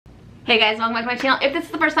Hey guys, welcome back to my channel. If this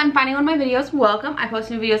is the first time finding one of my videos, welcome. I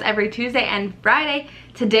post new videos every Tuesday and Friday.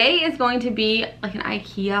 Today is going to be like an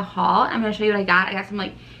Ikea haul. I'm going to show you what I got. I got some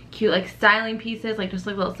like cute like styling pieces, like just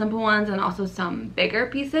like little simple ones, and also some bigger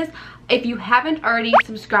pieces. If you haven't already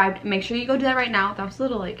subscribed, make sure you go do that right now. That was a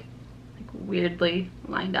little like weirdly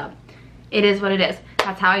lined up. It is what it is.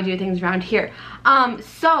 That's how I do things around here.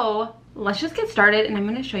 So let's just get started, and I'm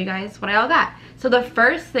going to show you guys what I all got. So the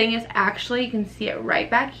first thing is actually, you can see it right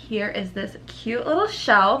back here, is this cute little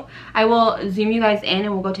shelf. I will zoom you guys in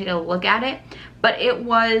and we'll go take a look at it. But it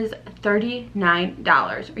was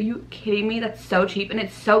 $39. Are you kidding me? That's so cheap, and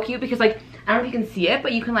it's so cute because like, I don't know if you can see it,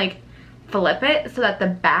 but you can like flip it so that the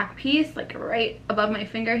back piece, like right above my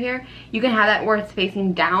finger here, you can have that where it's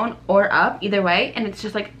facing down or up, either way, and it's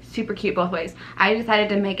just like super cute both ways. I decided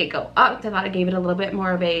to make it go up because I thought it gave it a little bit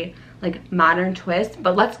more of a like modern twist.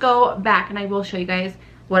 But let's go back and I will show you guys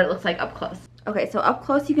what it looks like up close. Okay, so up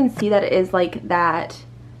close you can see that it is like that,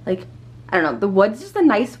 like, I don't know, the wood's just a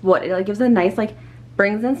nice wood. It like gives a nice, like,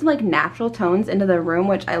 brings in some like natural tones into the room,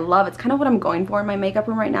 which I love. It's kind of what I'm going for in my makeup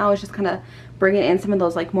room right now, is just kind of bringing in some of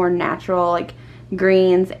those like more natural like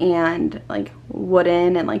greens and like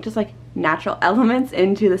wooden and like just like natural elements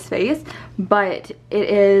into the space. But it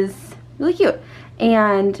is really cute.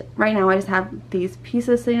 And right now I just have these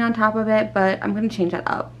pieces sitting on top of it, but I'm going to change that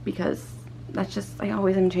up because that's just, I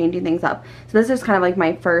always am changing things up. So this is kind of like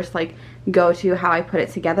my first like go-to how I put it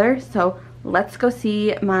together. So let's go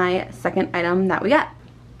see my second item that we got.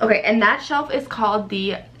 Okay, and that shelf is called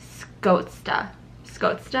the Skotsta.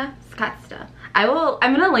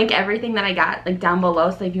 I'm gonna link everything that I got like down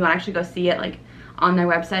below, so if you want to actually go see it like on their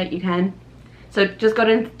website, you can. So just go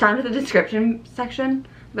down to the description section,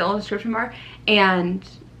 the little description bar, and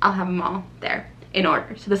I'll have them all there in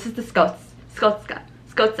order. So this is the Skotsta.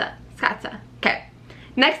 Okay.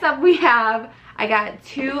 Next up we have, I got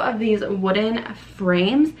two of these wooden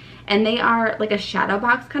frames, and they are like a shadow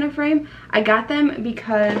box kind of frame. I got them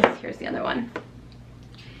because, here's the other one,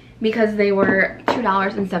 because they were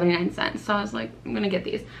 $2.79. So I was like, I'm gonna get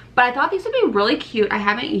these. But I thought these would be really cute. I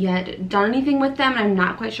haven't yet done anything with them, and I'm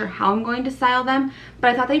not quite sure how I'm going to style them,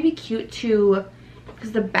 but I thought they'd be cute to,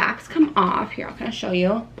 because the backs come off. Here, I'll kind of show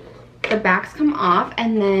you. The backs come off,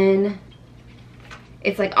 and then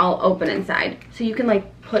it's like all open inside. So you can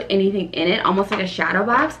like put anything in it, almost like a shadow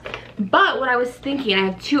box. But what I was thinking, I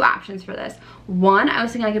have two options for this. One, I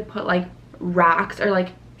was thinking I could put like rocks or like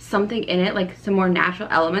something in it, like some more natural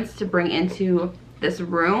elements to bring into this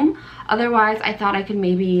room. Otherwise, I thought I could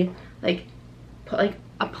maybe like put like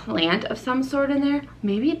a plant of some sort in there.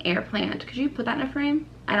 Maybe an air plant. Could you put that in a frame?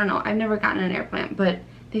 I don't know. I've never gotten an air plant, but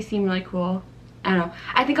they seem really cool. I don't know.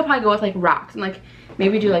 I think I'll probably go with like rocks and like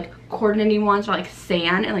maybe do like coordinating ones or like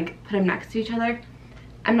sand and like put them next to each other.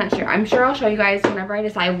 I'm not sure. I'm sure I'll show you guys whenever I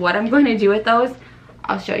decide what I'm going to do with those.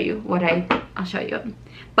 I'll show you what I'll show you.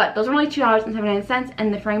 But those are only $2.79,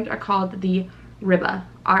 and the frames are called the Ribba,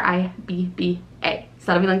 R-I-B-B-A. So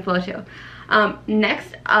that'll be linked below too.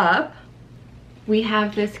 Next up, we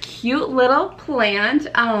have this cute little plant.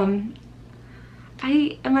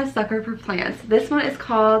 I am a sucker for plants. This one is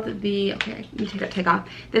called the, okay, you take that tag off.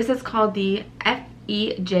 This is called the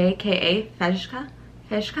F-E-J-K-A, Fejka.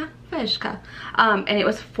 And it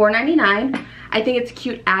was $4.99. I think it's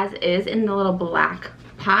cute as is in the little black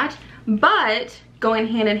pot. But going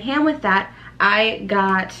hand in hand with that, I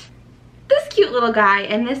got this cute little guy,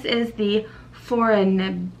 and this is the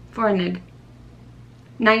Forenlig.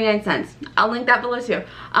 99 cents. I'll link that below too.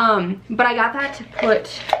 But I got that to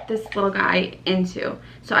put this little guy into.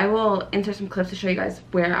 So I will insert some clips to show you guys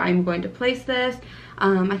where I'm going to place this.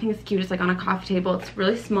 I think it's cute. It's like on a coffee table. It's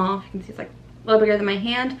really small. You can see it's like a little bigger than my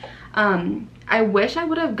hand. I wish I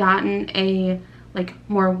would have gotten a like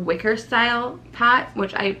more wicker style pot,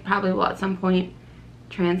 which I probably will at some point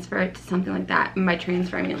transfer it to something like that. And by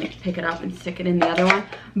transfer, I mean like pick it up and stick it in the other one.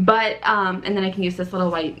 But and then I can use this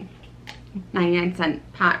little white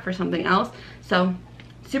 99-cent pot for something else. So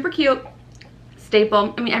super cute,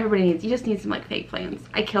 staple. I mean, everybody needs, you just need some like fake plants.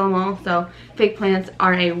 I kill them all, so fake plants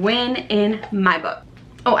are a win in my book.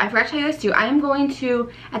 Oh, I forgot to tell you guys too, I am going to,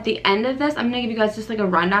 at the end of this, I'm going to give you guys just like a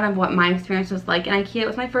rundown of what my experience was like in Ikea. It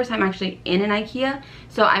was my first time actually in an Ikea,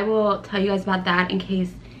 so I will tell you guys about that in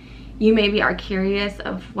case you maybe are curious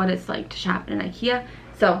of what it's like to shop in an Ikea.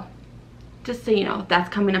 So just so you know, that's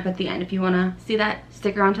coming up at the end. If you want to see that,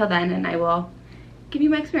 stick around till then and I will give you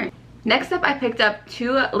my experience. Next up, I picked up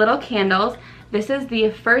two little candles. This is the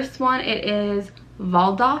first one. It is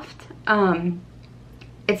Waldorf.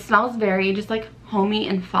 It smells very just like homey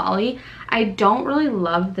and fall-y. I don't really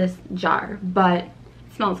love this jar, but it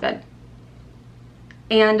smells good.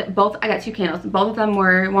 And both, I got 2 candles. Both of them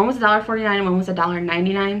were, one was $1.49 and one was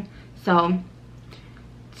 $1.99. So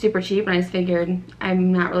super cheap, and I just figured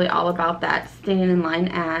I'm not really all about that standing in line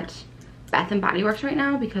at Bath and Body Works right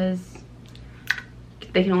now because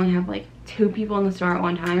they can only have like 2 people in the store at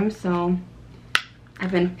one time. So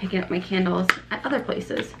I've been picking up my candles at other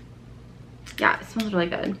places. Yeah, it smells really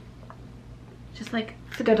good. Just like,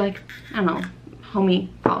 it's a good, like, I don't know, homey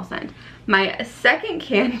fall scent. My second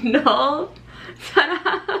candle,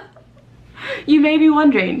 ta-da! You may be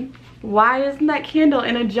wondering, why isn't that candle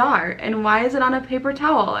in a jar? And why is it on a paper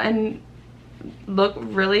towel and look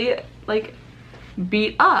really, like,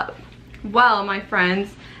 beat up? Well, my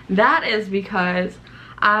friends, that is because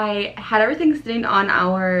I had everything sitting on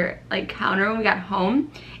our like counter when we got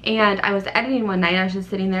home, and I was editing one night. I was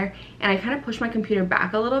just sitting there and I kind of pushed my computer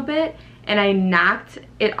back a little bit and I knocked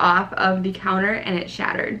it off of the counter and it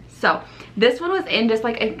shattered. So this one was in just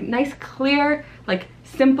like a nice clear, like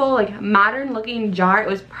simple, like modern looking jar. It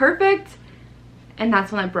was perfect, and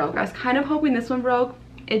that's when it broke. I was kind of hoping this one broke.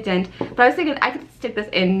 It didn't, but I was thinking I could stick this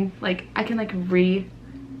in, like I can like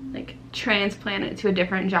transplant it to a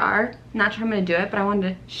different jar. Not sure I'm gonna do it, but I wanted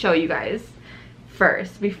to show you guys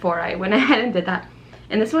first before I went ahead and did that.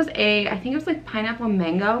 And this was I think it was like pineapple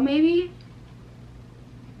mango maybe.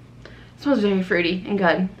 It smells very fruity and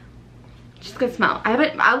good. Just good smell.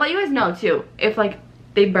 I'll let you guys know too if like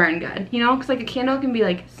they burn good, you know, because like a candle can be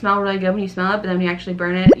like smell really good when you smell it, but then when you actually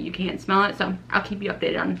burn it you can't smell it. So I'll keep you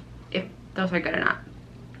updated on if those are good or not.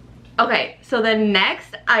 Okay, so the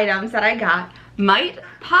next items that I got might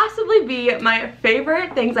possibly be my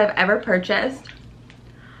favorite things I've ever purchased.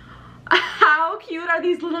 How cute are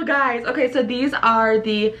these little guys? Okay, so these are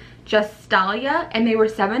the Justalia, and they were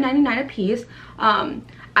 $7.99 a piece.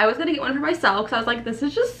 I was gonna get one for myself because I was like, this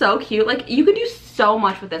is just so cute. Like, you could do so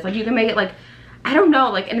much with this. Like, you can make it like, I don't know,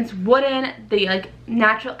 like, and it's wooden, the like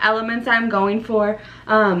natural elements I'm going for.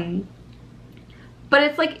 But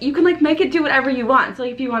it's like, you can like make it do whatever you want. So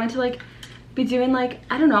like, if you wanted to like be doing like,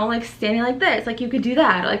 I don't know, like standing like this, like you could do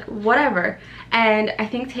that, like whatever. And I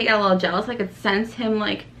think Tate got a little jealous. I could sense him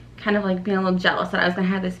like kind of like being a little jealous that I was gonna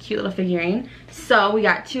have this cute little figurine. So we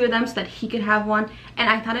got 2 of them so that he could have one. And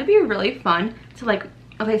I thought it'd be really fun to like,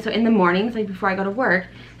 okay, so in the mornings, like before I go to work,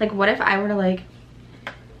 like what if I were to like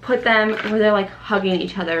put them where they're like hugging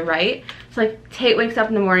each other, right? So like Tate wakes up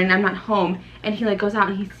in the morning and I'm not home, and he like goes out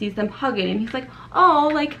and he sees them hugging and he's like, oh,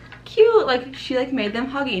 like cute, like she like made them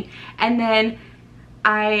hugging. And then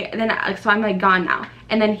so I'm like gone now,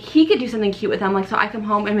 and then he could do something cute with them, like so I come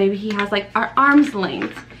home and maybe he has like our arms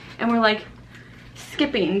linked and we're like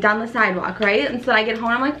skipping down the sidewalk, right? And so I get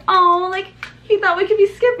home and I'm like, oh, like he thought we could be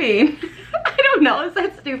skipping. I don't know, is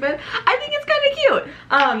that stupid? I think it's kind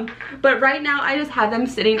of cute. But right now I just have them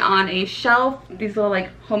sitting on a shelf, these little like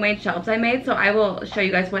homemade shelves I made. So I will show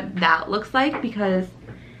you guys what that looks like because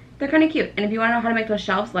they're kind of cute. And if you want to know how to make those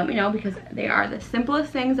shelves, let me know because they are the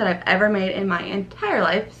simplest things that I've ever made in my entire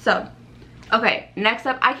life. So, okay, next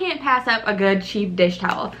up, I can't pass up a good cheap dish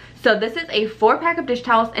towel. So this is a 4-pack of dish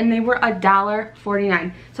towels and they were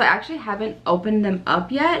 $1.49. So I actually haven't opened them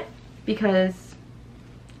up yet because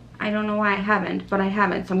I don't know why I haven't, but I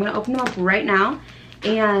haven't. So I'm gonna open them up right now.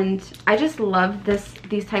 And I just love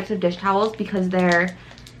these types of dish towels because they're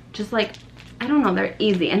just like, I don't know, they're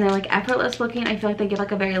easy and they're like effortless looking. I feel like they give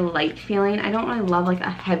like a very light feeling. I don't really love like a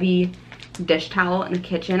heavy dish towel in the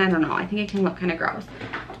kitchen. I don't know, I think it can look kind of gross.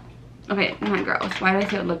 Okay, not gross. Why did I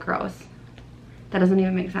say it would look gross? That doesn't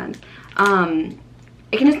even make sense.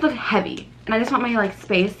 It can just look heavy. And I just want my like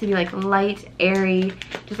space to be like light, airy,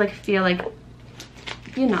 just like feel like,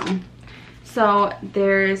 you know. So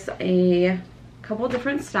there's a couple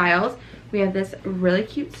different styles. We have this really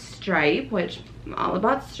cute stripe, which I'm all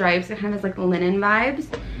about stripes. It kind of has like linen vibes.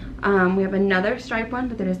 We have another stripe one,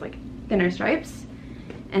 but there's like thinner stripes.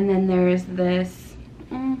 And then there's this,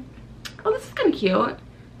 oh, this is kind of cute.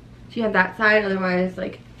 So you have that side, otherwise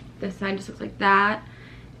like this side just looks like that.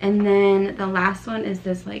 And then the last one is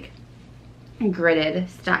this like gridded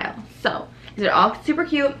style. So these are all super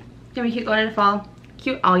cute. It's gonna be cute going into fall.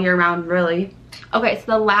 Cute all year round, really. Okay,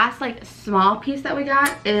 so the last like small piece that we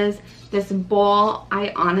got is this bowl.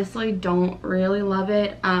 I honestly don't really love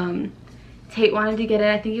it. Tate wanted to get it.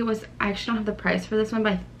 I think it was, I actually don't have the price for this one,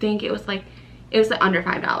 but I think it was like under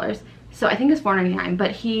 $5. So I think it's $4.99,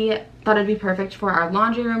 but he thought it'd be perfect for our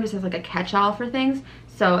laundry room, just as like a catch-all for things.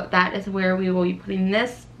 So that is where we will be putting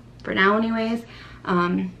this for now anyways.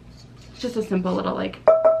 It's just a simple little like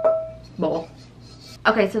bowl.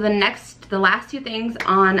 Okay, so the last 2 things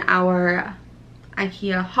on our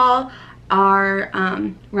Ikea haul are we're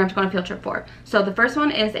gonna have to go on a field trip for. So the first one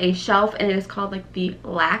is a shelf, and it is called like the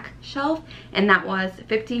Lack shelf, and that was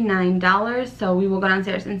 $59. So we will go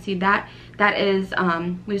downstairs and see that. That is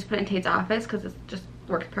we just put it in Tate's office because it just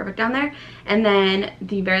works perfect down there. And then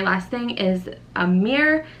the very last thing is a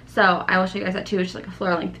mirror, so I will show you guys that too. It's just like a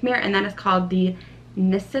floor length mirror, and that is called the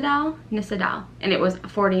Nissadal, and it was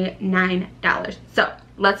 $49. So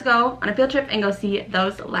let's go on a field trip and go see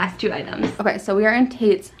those last two items. Okay, so we are in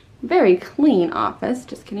Tate's very clean office,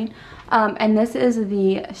 just kidding. And this is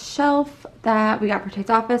the shelf that we got for Tate's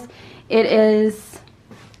office. It is,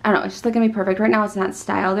 I don't know, it's just like gonna be perfect. Right now it's not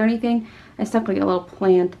styled or anything. I stuck like a little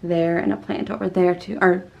plant there and a plant over there too,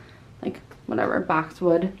 or like whatever,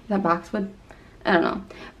 boxwood. Is that boxwood? I don't know.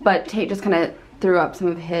 But Tate just kind of threw up some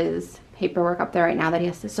of his paperwork up there right now that he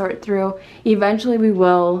has to sort through. Eventually we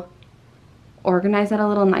will organize that a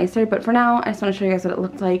little nicer, but for now I just want to show you guys what it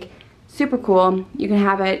looks like. Super cool. You can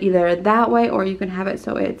have it either that way, or you can have it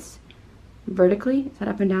so it's vertically. Is that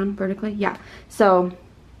up and down vertically? Yeah. So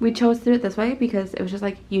we chose to do it this way because it was just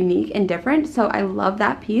like unique and different. So I love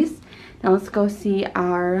that piece. Now let's go see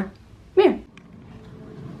our mirror.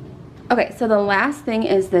 Okay, so the last thing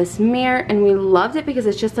is this mirror, and we loved it because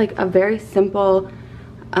it's just like a very simple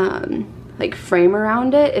like frame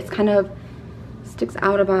around it. It's kind of sticks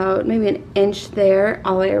out about maybe an inch there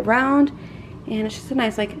all the way around. And it's just a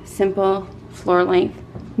nice, like, simple floor length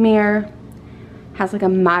mirror. Has like a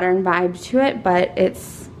modern vibe to it, but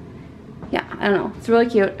it's, yeah, I don't know. It's really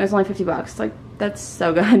cute. It was only 50 bucks. Like, that's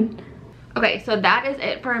so good. Okay, so that is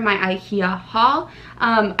it for my IKEA haul.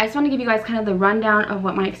 I just want to give you guys kind of the rundown of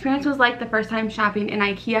what my experience was like the first time shopping in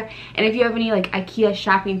IKEA. And if you have any, like, IKEA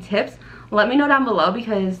shopping tips, let me know down below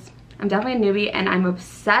because I'm definitely a newbie and I'm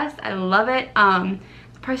obsessed. I love it. The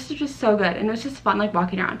prices are just so good, and it was just fun, like,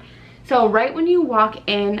 walking around. So right when you walk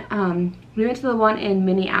in, we went to the one in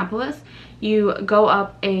Minneapolis. You go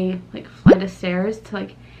up a like flight of stairs to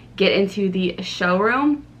like get into the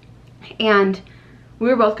showroom, and we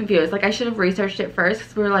were both confused. Like, I should have researched it first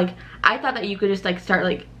because we were like, I thought that you could just like start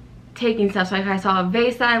like taking stuff. So like I saw a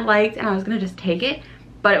vase that I liked and I was gonna just take it,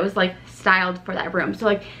 but it was like styled for that room. So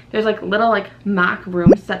like there's like little like mock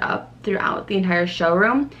rooms set up throughout the entire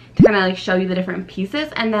showroom to kind of like show you the different pieces,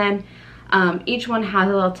 and then each one has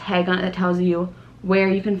a little tag on it that tells you where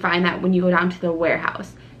you can find that when you go down to the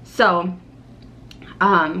warehouse. So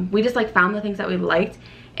we just like found the things that we liked,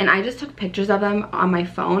 and I just took pictures of them on my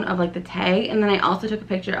phone of like the tag, and then I also took a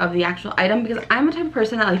picture of the actual item because I'm a type of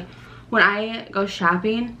person that like when I go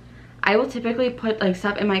shopping, I will typically put like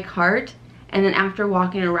stuff in my cart, and then after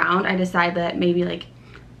walking around I decide that maybe like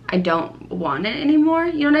I don't want it anymore.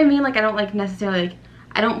 You know what I mean? Like, I don't like necessarily like,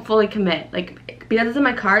 I don't fully commit. Like, because it's in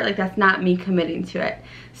my cart, like that's not me committing to it.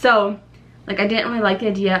 So like I didn't really like the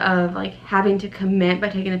idea of like having to commit by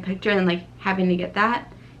taking a picture and like having to get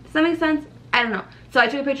that. Does that make sense? I don't know. So I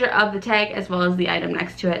took a picture of the tag as well as the item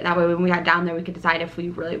next to it. That way when we got down there we could decide if we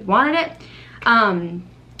really wanted it.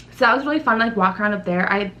 So that was really fun, like walk around up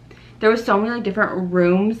there. There was so many like different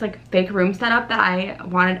rooms, like fake rooms set up that I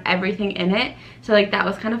wanted everything in it. So like that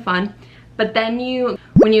was kind of fun. But then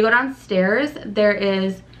when you go downstairs, there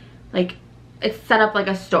is like, it's set up like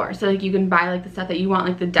a store. So like you can buy like the stuff that you want,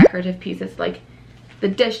 like the decorative pieces, like the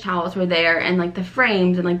dish towels were there, and like the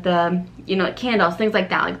frames and like the, you know, like candles, things like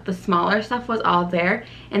that. Like the smaller stuff was all there.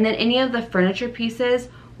 And then any of the furniture pieces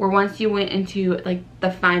were once you went into like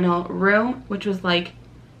the final room, which was like,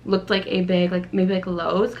 looked like a big, like maybe like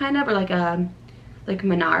Lowe's kind of, or like a, like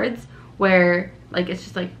Menards, where like it's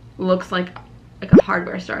just like, looks like a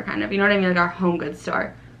hardware store kind of, you know what I mean? Like our home goods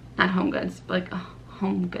store. Not home goods, but like a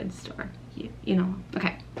home goods store. You know,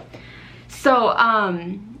 okay. So,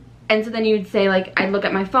 and so then you'd say like, I'd look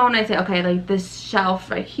at my phone, I'd say, okay, like this shelf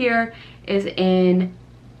right here is in,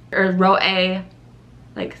 or row A,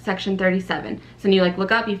 like section 37. So then you like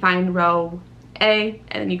look up, you find row A,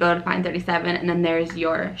 and then you go to find 37, and then there's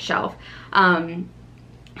your shelf. So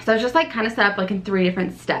it's just like kind of set up like in 3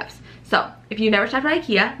 different steps. So if you've never shopped at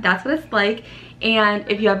IKEA, that's what it's like. And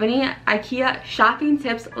if you have any IKEA shopping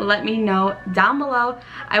tips, let me know down below.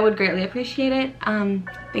 I would greatly appreciate it. Thank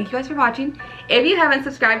you guys for watching. If you haven't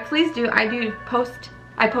subscribed, please do. I post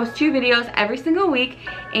 2 videos every single week,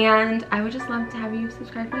 and I would just love to have you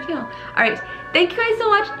subscribe to my channel. All right, thank you guys so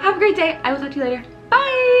much. Have a great day. I will talk to you later.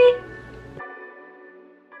 Bye.